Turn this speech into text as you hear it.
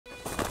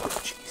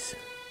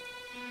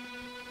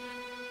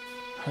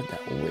How'd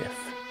that whiff?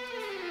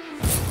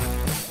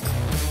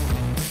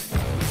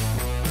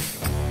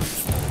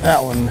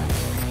 That one.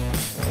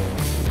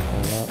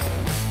 Hold up.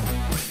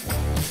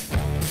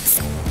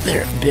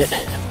 There, it bit. I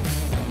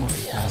don't know if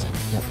he has it.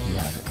 Yep, he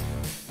has it.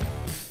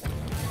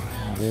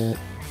 Have it.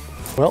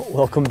 Well,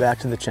 welcome back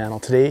to the channel.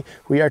 Today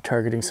we are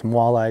targeting some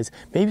walleyes,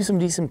 maybe some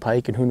decent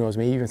pike, and who knows,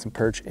 maybe even some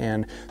perch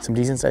and some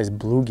decent sized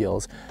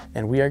bluegills.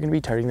 And we are going to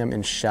be targeting them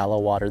in shallow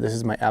water. This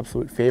is my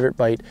absolute favorite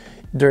bite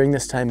during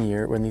this time of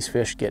year when these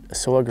fish get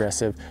so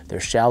aggressive. They're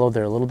shallow,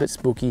 they're a little bit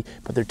spooky,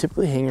 but they're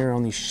typically hanging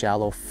around these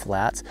shallow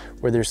flats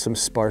where there's some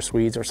sparse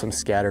weeds or some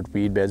scattered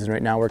weed beds. And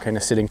right now we're kind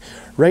of sitting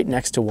right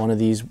next to one of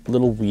these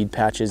little weed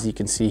patches you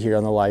can see here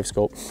on the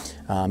LiveScope.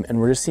 And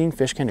we're just seeing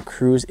fish kind of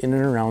cruise in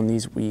and around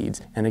these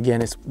weeds. And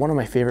again, it's one of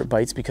my favorite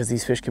bites because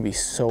these fish can be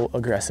so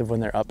aggressive when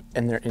they're up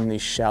and they're in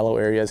these shallow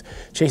areas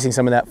chasing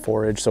some of that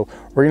forage. So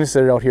we're gonna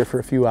sit it out here for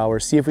a few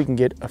hours, see if we can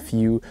get a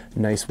few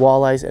nice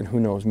walleyes, and who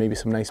knows, maybe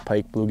some nice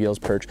pike, bluegills,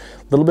 perch. A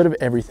little bit of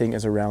everything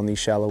is around these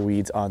shallow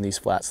weeds on these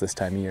flats this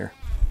time of year.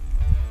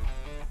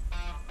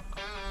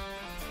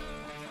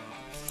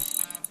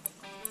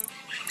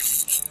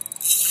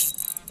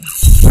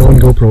 My one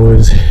GoPro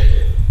is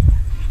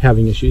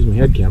having issues, my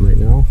head cam right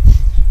now.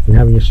 I'm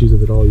having issues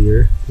with it all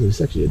year. It's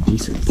actually a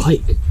decent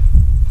pike.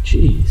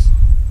 Jeez.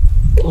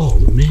 Oh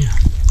man.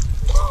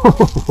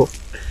 Oh,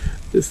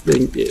 this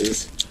thing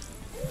is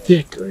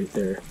thick right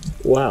there.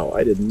 Wow,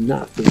 I did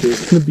not think it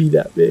was gonna be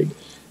that big.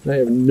 And I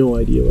have no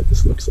idea what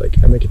this looks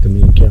like. I might get the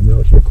main camera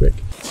out here quick.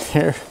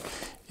 There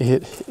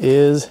it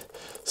is.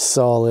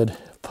 Solid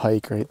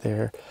pike right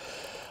there.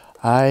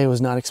 I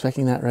was not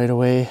expecting that right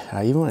away.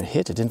 Even when it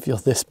hit, it didn't feel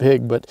this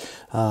big, but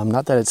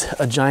not that it's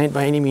a giant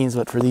by any means,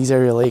 but for these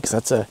area lakes,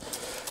 that's a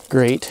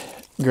great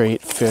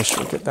fish.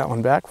 We'll get that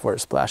one back before it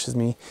splashes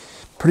me.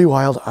 Pretty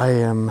wild. I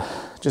am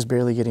just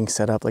barely getting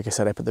set up. Like I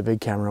said, I put the big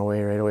camera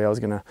away right away. I was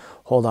gonna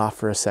hold off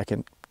for a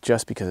second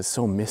just because it's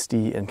so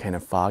misty and kind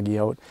of foggy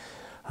out.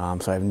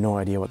 So I have no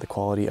idea what the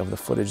quality of the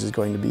footage is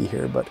going to be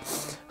here, but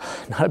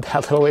not a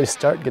bad little way to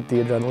start. Get the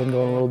adrenaline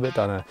going a little bit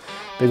on a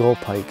big old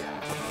pike.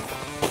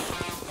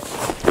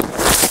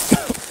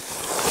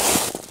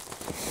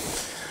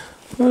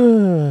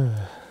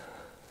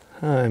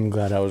 I'm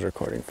glad I was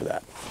recording for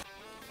that.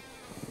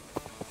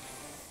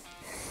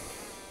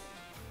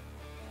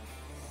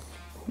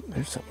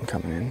 There's something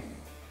coming in.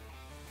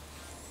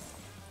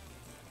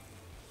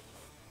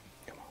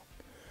 Come on.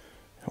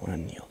 I don't want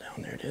to kneel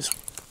down. There it is.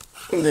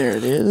 There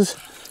it is.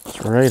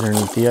 It's right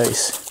underneath the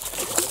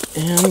ice.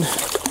 And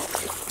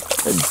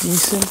a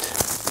decent,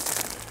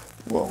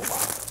 whoa.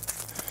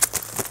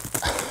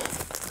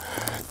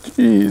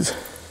 Jeez.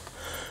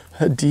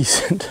 A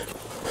decent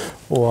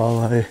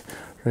walleye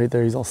right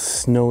there. He's all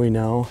snowy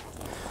now.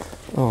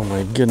 Oh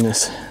my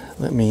goodness.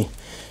 Let me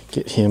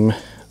get him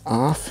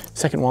off.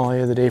 Second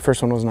walleye of the day.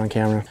 First one wasn't on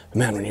camera.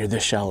 Man, when you're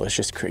this shallow, it's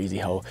just crazy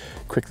how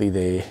quickly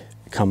they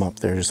come up.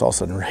 They're just all of a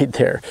sudden right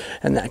there.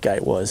 And that guy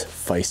was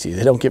feisty.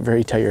 They don't get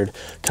very tired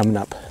coming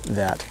up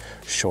that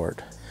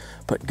short.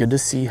 But good to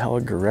see how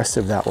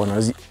aggressive that one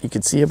was. You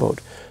could see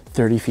about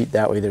 30 feet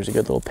that way. There's a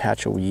good little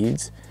patch of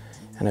weeds.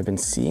 And I've been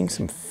seeing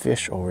some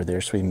fish over there,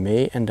 so we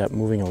may end up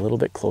moving a little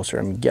bit closer.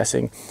 I'm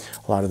guessing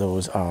a lot of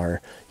those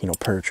are, you know,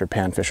 perch or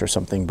panfish or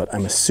something, but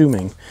I'm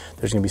assuming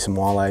there's gonna be some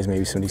walleyes,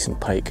 maybe some decent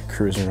pike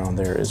cruising around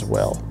there as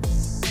well.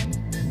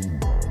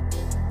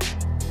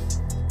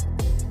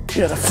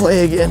 Got a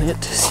flag and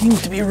it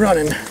seems to be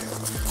running.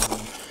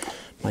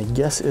 My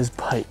guess is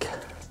pike,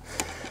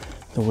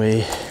 the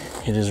way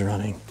it is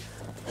running.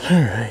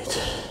 All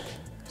right,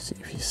 see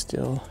if he's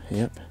still,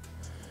 yep.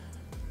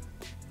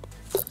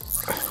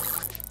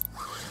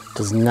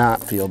 Does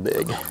not feel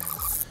big.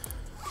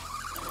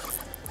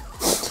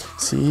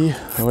 See?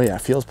 Oh yeah,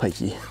 feels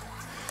pikey.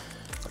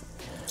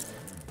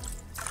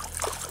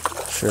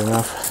 Sure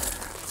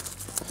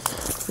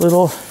enough.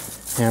 Little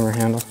hammer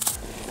handle.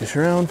 Fish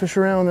around,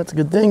 that's a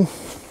good thing.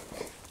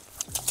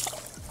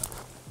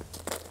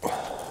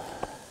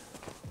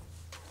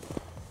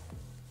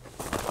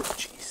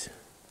 Jeez.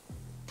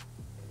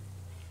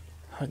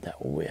 How'd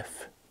that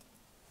whiff?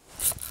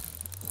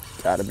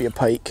 Gotta be a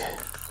pike.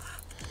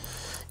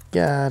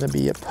 Gotta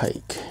be a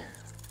pike.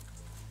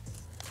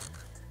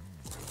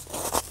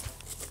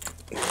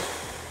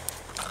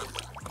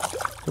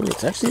 Ooh,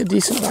 it's actually a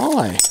decent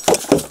walleye.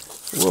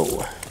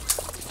 Whoa.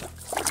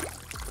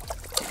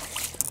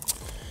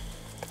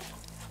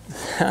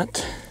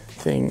 That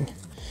thing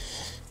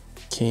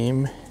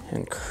came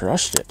and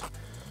crushed it.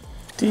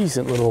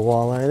 Decent little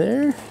walleye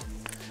there.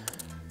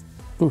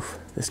 Oof,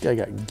 this guy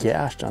got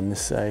gashed on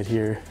this side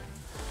here.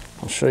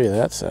 I'll show you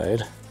that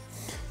side. You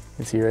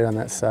can see right on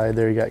that side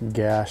there, he got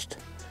gashed.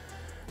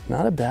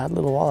 Not a bad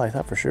little walleye. I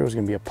thought for sure it was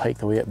gonna be a pike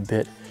the way it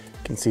bit.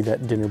 You can see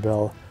that dinner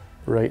bell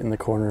right in the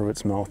corner of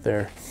its mouth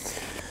there.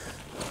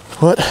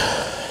 What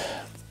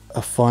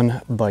a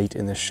fun bite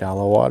in this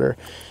shallow water.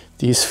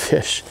 These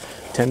fish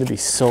tend to be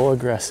so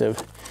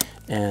aggressive,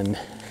 and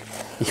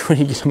when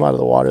you get them out of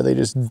the water, they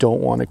just don't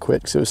want to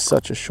quit because it was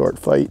such a short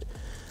fight.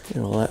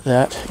 And we'll let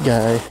that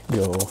guy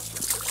go.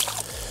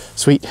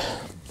 Sweet.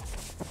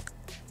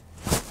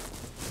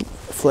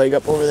 flag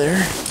up over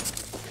there.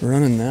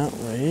 Running that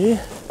way.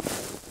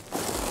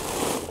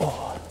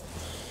 Oh,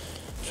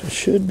 so it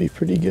should be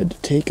pretty good to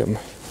take them.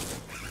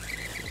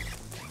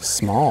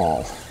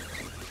 Small.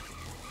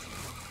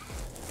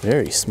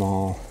 Very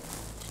small.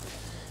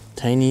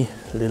 Tiny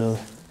little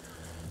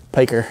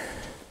piker.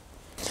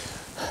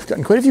 I've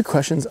gotten quite a few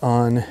questions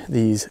on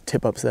these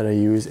tip-ups that I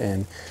use,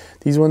 and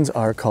these ones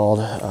are called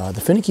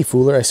the Finicky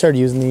Fooler. I started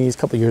using these a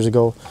couple years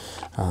ago,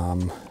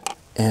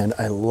 and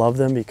I love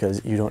them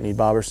because you don't need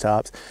bobber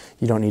stops.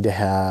 You don't need to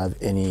have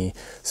any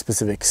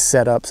specific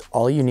setups.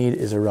 All you need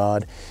is a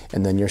rod,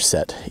 and then you're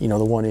set. You know,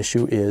 the one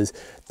issue is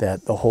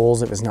that the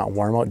holes, if it's not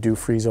warm out, do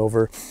freeze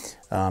over.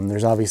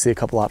 There's obviously a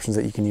couple options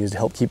that you can use to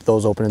help keep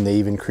those open, and they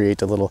even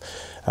create a little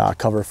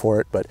cover for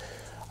it. But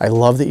I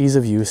love the ease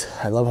of use.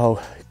 I love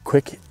how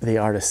quick they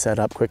are to set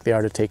up, quick they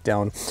are to take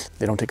down.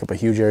 They don't take up a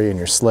huge area in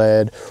your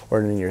sled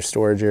or in your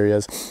storage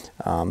areas.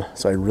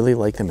 So I really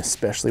like them,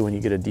 especially when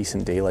you get a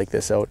decent day like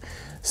this out.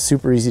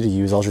 Super easy to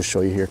use. I'll just show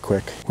you here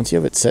quick. Once you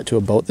have it set to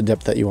about the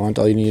depth that you want,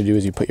 all you need to do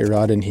is you put your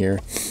rod in here,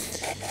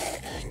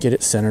 get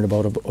it centered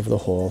about over the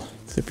hole.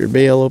 Flip your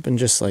bail open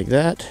just like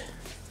that.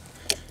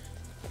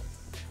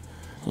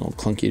 A little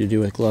clunky to do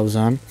with gloves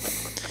on.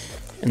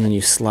 And then you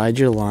slide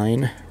your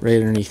line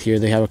right underneath here.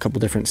 They have a couple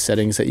different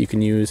settings that you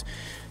can use.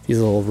 These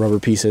little rubber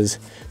pieces,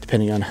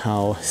 depending on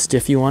how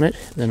stiff you want it.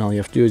 Then all you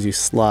have to do is you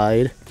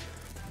slide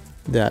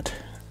that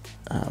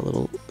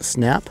little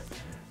snap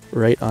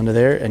right onto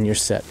there, and you're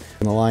set.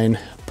 And the line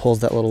pulls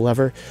that little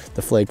lever,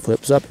 the flag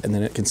flips up, and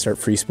then it can start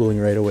free spooling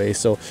right away.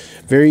 So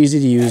very easy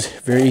to use,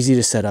 very easy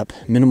to set up,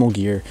 minimal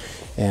gear,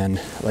 and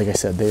like I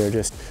said, they are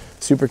just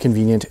super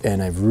convenient,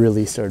 and I've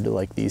really started to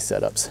like these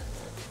setups.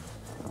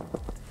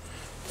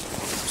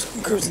 So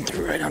I'm cruising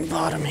through right on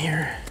bottom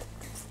here.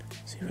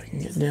 See if I can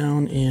get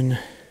down in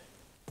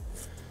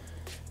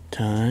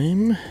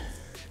time.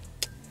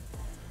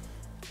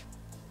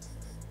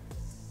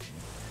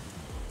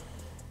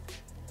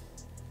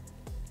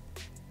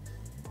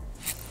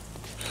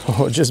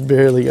 Oh, just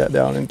barely got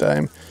down in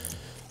time.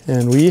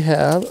 And we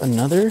have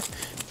another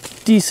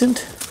decent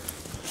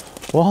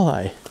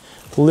walleye.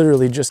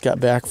 Literally just got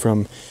back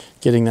from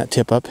getting that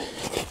tip up.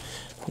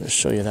 I'll just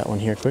show you that one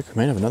here quick. We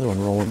might have another one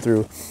rolling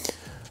through.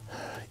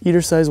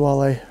 Eater size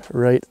walleye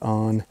right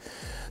on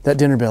that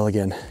dinner bell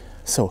again.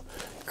 So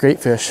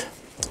great fish.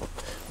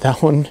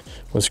 That one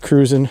was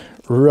cruising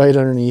right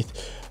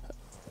underneath,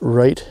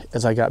 right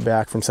as I got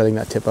back from setting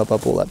that tip up.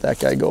 We'll let that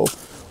guy go.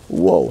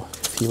 Whoa,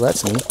 if he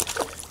lets me.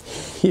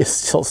 He is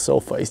still so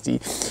feisty.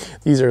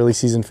 These early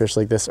season fish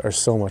like this are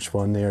so much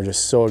fun. They are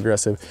just so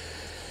aggressive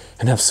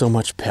and have so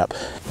much pep.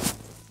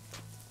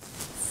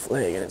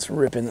 Flag, and it's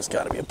ripping. That's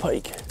gotta be a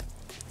pike.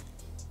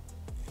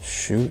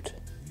 Shoot.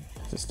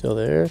 Is it still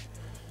there?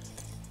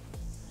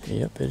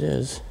 Yep, it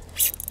is.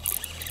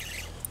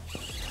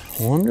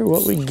 Wonder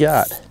what we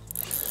got.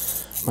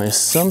 My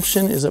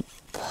assumption is a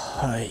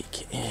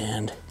pike,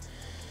 and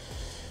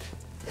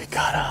it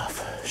got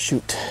off.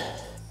 Shoot.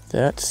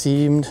 That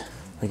seemed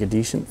like a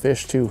decent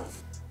fish too.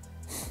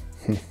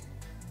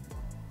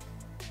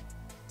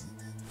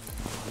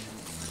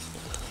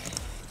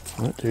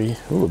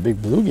 Ooh, a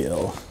big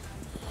bluegill.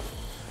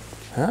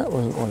 That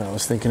wasn't what I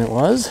was thinking it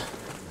was,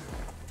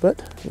 but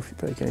you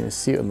probably can't even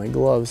see it with my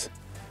gloves.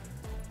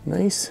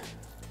 Nice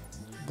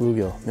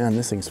bluegill. Man,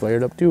 this thing's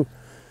fired up too.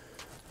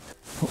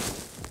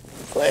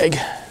 Flag.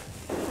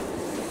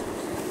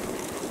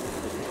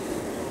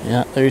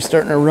 Yeah, there he's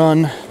starting to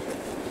run.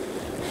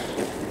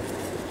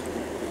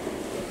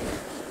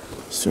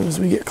 As soon as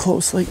we get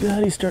close like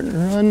that, he's starting to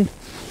run.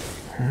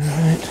 All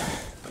right,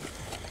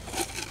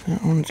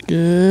 that one's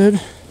good.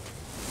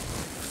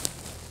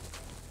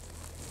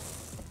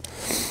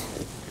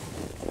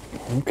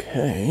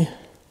 Okay,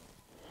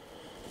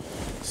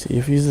 see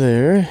if he's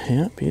there.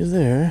 Yep, he's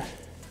there.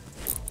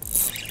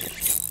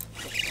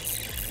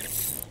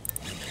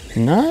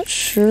 Not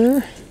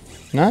sure.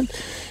 Not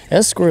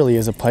as squirrely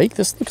as a pike.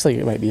 This looks like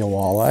it might be a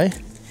walleye.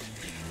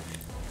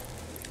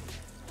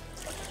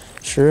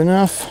 Sure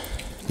enough,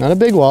 not a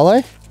big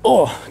walleye.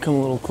 Oh, come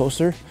a little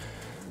closer.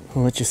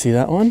 I'll let you see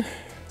that one.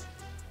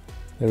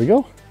 There we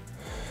go.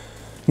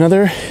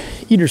 Another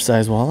eater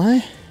size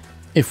walleye.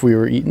 If we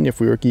were eating, if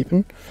we were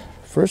keeping.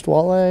 First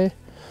walleye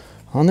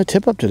on the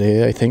tip up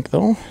today, I think,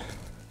 though.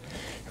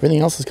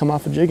 Everything else has come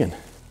off of jigging.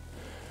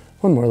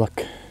 One more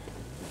look.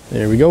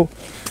 There we go.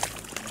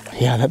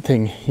 Yeah, that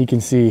thing, you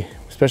can see,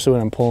 especially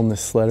when I'm pulling this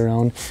sled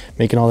around,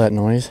 making all that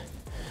noise.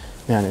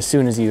 Man, as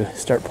soon as you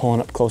start pulling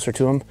up closer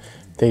to them,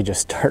 they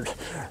just start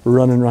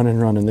running.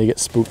 They get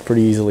spooked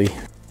pretty easily.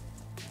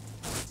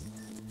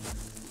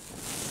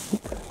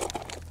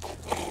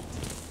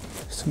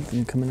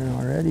 Something coming in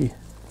already.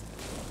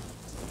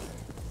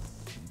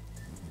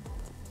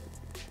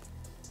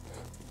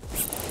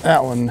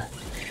 That one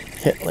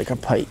hit like a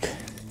pike.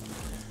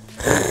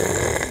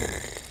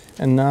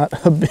 And not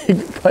a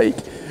big pike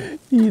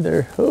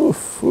either.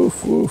 Oof,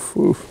 oof, oof,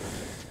 oof.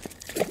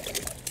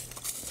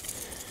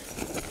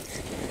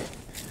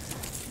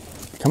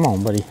 Come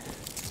on, buddy.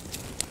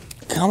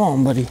 Come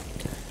on, buddy.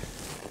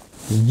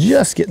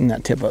 Just getting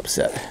that tip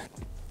upset.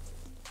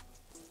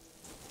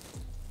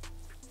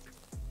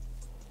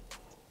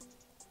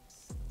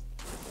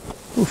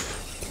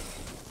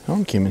 Oof.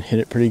 Oh, came and hit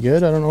it pretty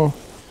good. I don't know.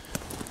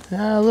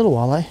 Yeah, a little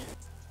walleye.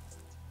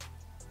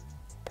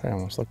 Probably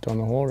almost looked down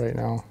the hole right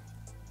now.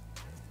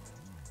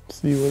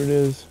 Let's see what it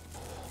is.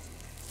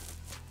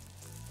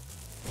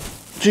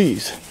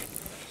 Jeez.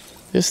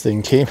 This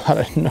thing came out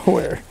of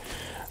nowhere.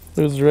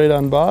 It was right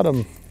on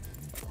bottom.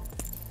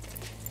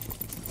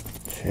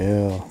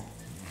 Chill.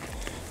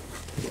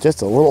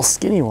 Just a little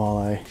skinny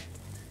walleye.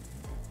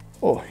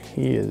 Oh,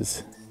 he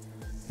is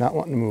not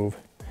wanting to move.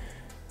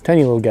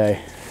 Tiny little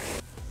guy.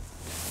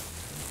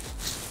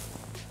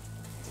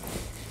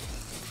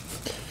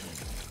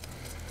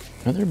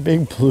 Another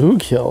big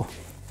bluegill.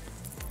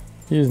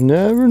 You just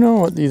never know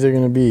what these are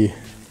gonna be.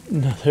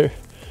 Another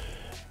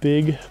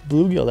big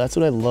bluegill. That's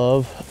what I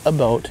love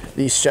about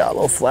these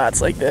shallow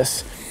flats like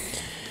this,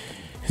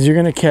 is you're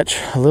gonna catch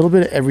a little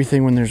bit of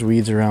everything when there's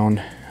weeds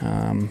around,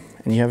 and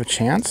you have a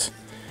chance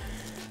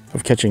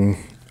of catching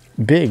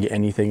big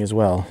anything as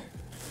well.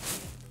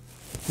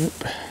 Oop.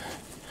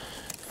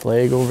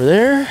 Flag over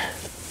there,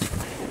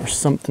 or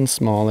something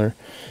smaller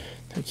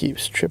that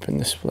keeps tripping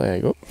this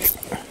flag. Oh,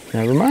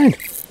 never mind.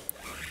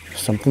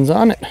 Something's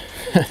on it.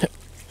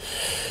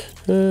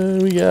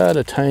 We got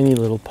a tiny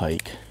little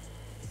pike.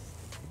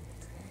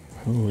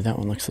 Oh, that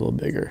one looks a little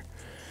bigger.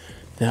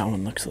 That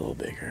one looks a little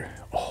bigger.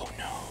 Oh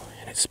no,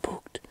 and it's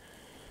spooked.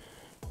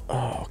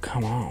 Oh,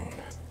 come on.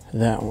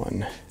 That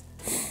one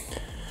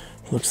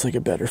looks like a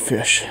better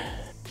fish.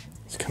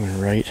 It's coming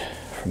right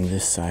from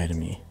this side of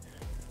me.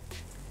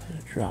 Let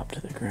it drop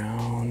to the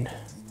ground.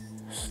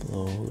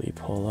 Slowly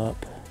pull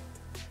up.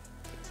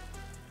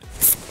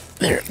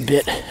 There, it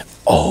bit.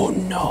 Oh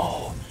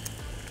no.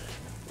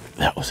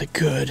 That was a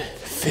good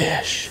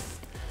fish.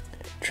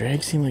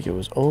 Drag seemed like it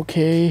was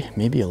okay,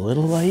 maybe a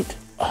little light.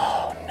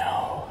 Oh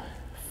no.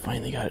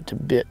 Finally got it to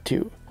bit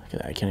too. Look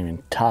at that, I can't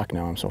even talk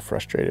now, I'm so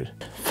frustrated.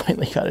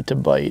 Finally got it to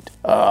bite.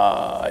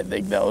 I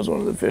think that was one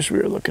of the fish we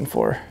were looking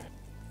for.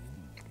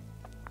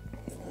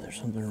 There's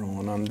something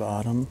rolling on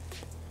bottom.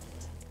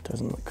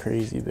 Doesn't look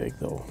crazy big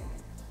though.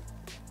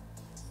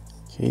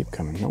 Keep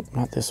coming. Nope,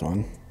 not this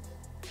one.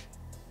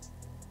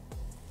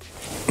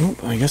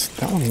 Nope, I guess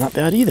that one's not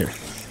bad either.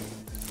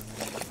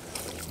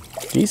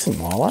 Decent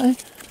walleye.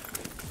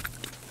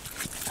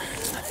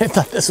 I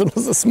thought this one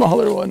was a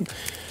smaller one.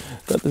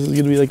 Thought this was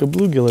gonna be like a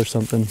bluegill or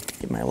something.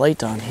 Get my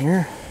light on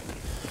here.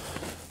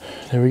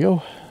 There we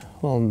go.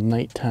 A little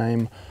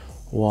nighttime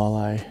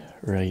walleye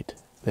right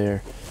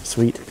there.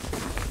 Sweet.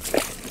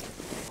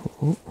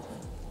 Oh,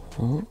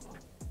 oh.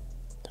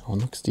 That one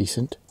looks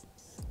decent.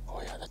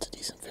 Oh yeah, that's a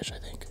decent fish, I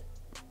think.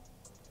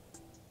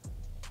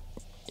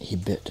 He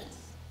bit.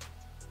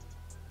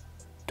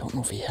 Don't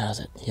know if he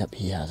has it. Yep,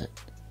 he has it.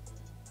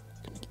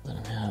 Let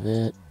him have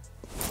it.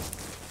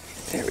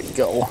 There we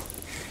go.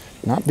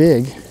 Not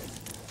big.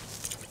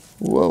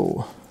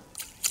 Whoa.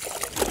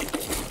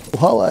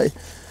 Walleye.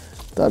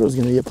 Thought it was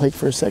gonna be a pike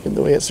for a second,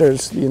 the way it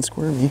starts being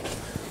squirmy.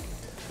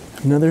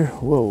 Another,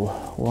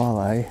 whoa,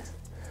 walleye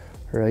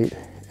right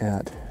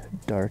at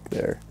dark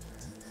there.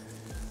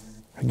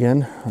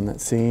 Again, on that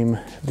same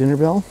dinner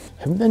bell.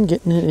 Haven't been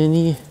getting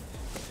any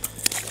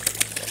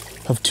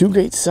of too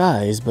great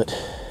size, but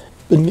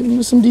been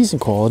getting some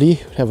decent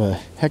quality. Would have a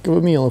heck of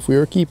a meal if we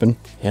were keeping.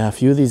 Yeah, a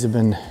few of these have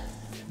been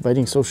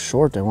biting so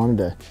short, I wanted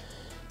to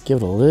give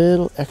it a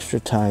little extra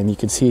time. You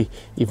could see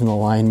even the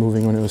line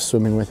moving when it was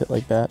swimming with it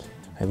like that.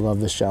 I love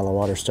this shallow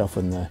water stuff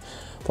when the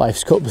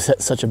LiveScope is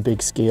at such a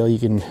big scale. You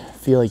can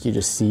feel like you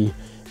just see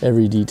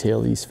every detail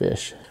of these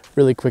fish.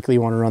 Really quickly,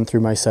 want to run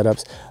through my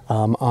setups.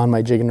 On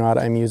my jigging rod,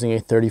 I'm using a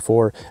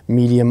 34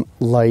 medium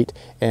light,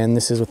 and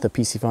this is with the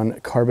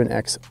Piscifun Carbon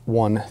X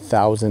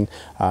 1000.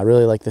 I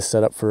really like this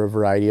setup for a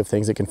variety of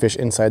things. It can fish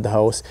inside the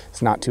house.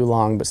 It's not too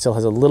long, but still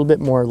has a little bit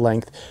more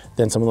length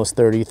than some of those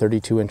 30,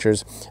 32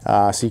 inches.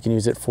 So you can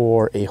use it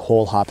for a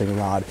hole hopping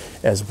rod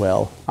as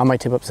well. On my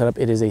tip up setup,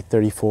 it is a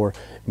 34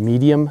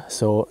 medium.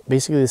 So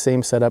basically the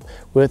same setup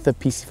with the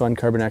Piscifun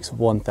Carbon X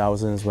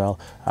 1000 as well,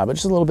 but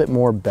just a little bit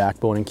more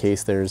backbone in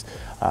case there's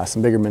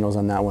some bigger minnows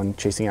on that one,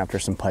 chasing after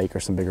some pike or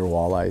some bigger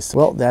walleyes.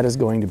 Well, that is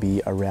going to be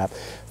a wrap.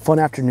 Fun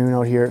afternoon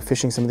out here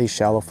fishing some of these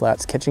shallow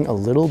flats, catching a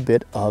little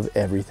bit of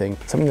everything.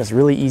 Something that's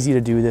really easy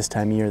to do this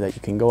time of year, that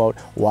you can go out,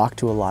 walk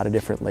to a lot of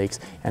different lakes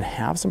and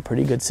have some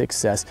pretty good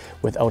success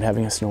without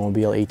having a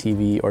snowmobile,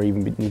 ATV, or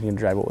even needing to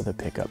drive it with a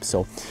pickup.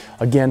 So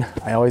again,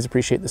 I always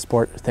appreciate the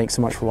support. Thanks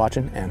so much for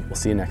watching, and we'll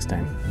see you next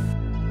time.